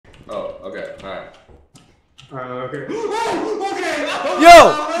Okay. Oh, okay.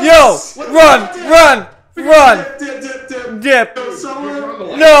 Run! Dip!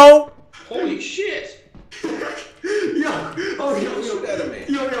 No! Holy shit! Yo,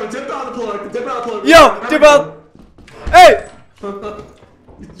 dip out the plug. Dip out the plug. Yo, dip out! Hey!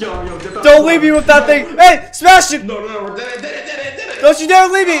 Yo, dip out. Don't leave me with that thing! Hey, Sebastian! No, we're dead it. Don't you dare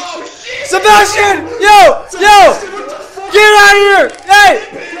leave me! Oh shit! Sebastian! Yo! Get out of here! Hey!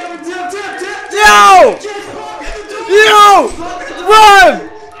 Yo! Run!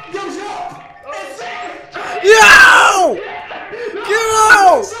 Yo! Get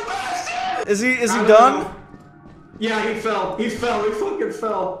out! Is he done? Yeah, he fell. He fucking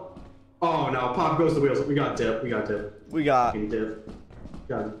fell. Oh no, Pop goes the wheels. We got dip. We got. Dip.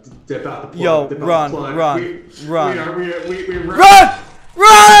 Gotta dip out the plug. Yo, dip run. We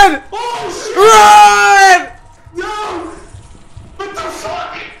Run! Oh shit! Run! No! What the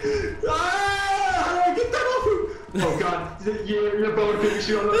fuck? How do I get that off? Oh god, your bow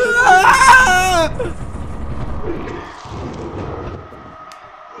finishing on the.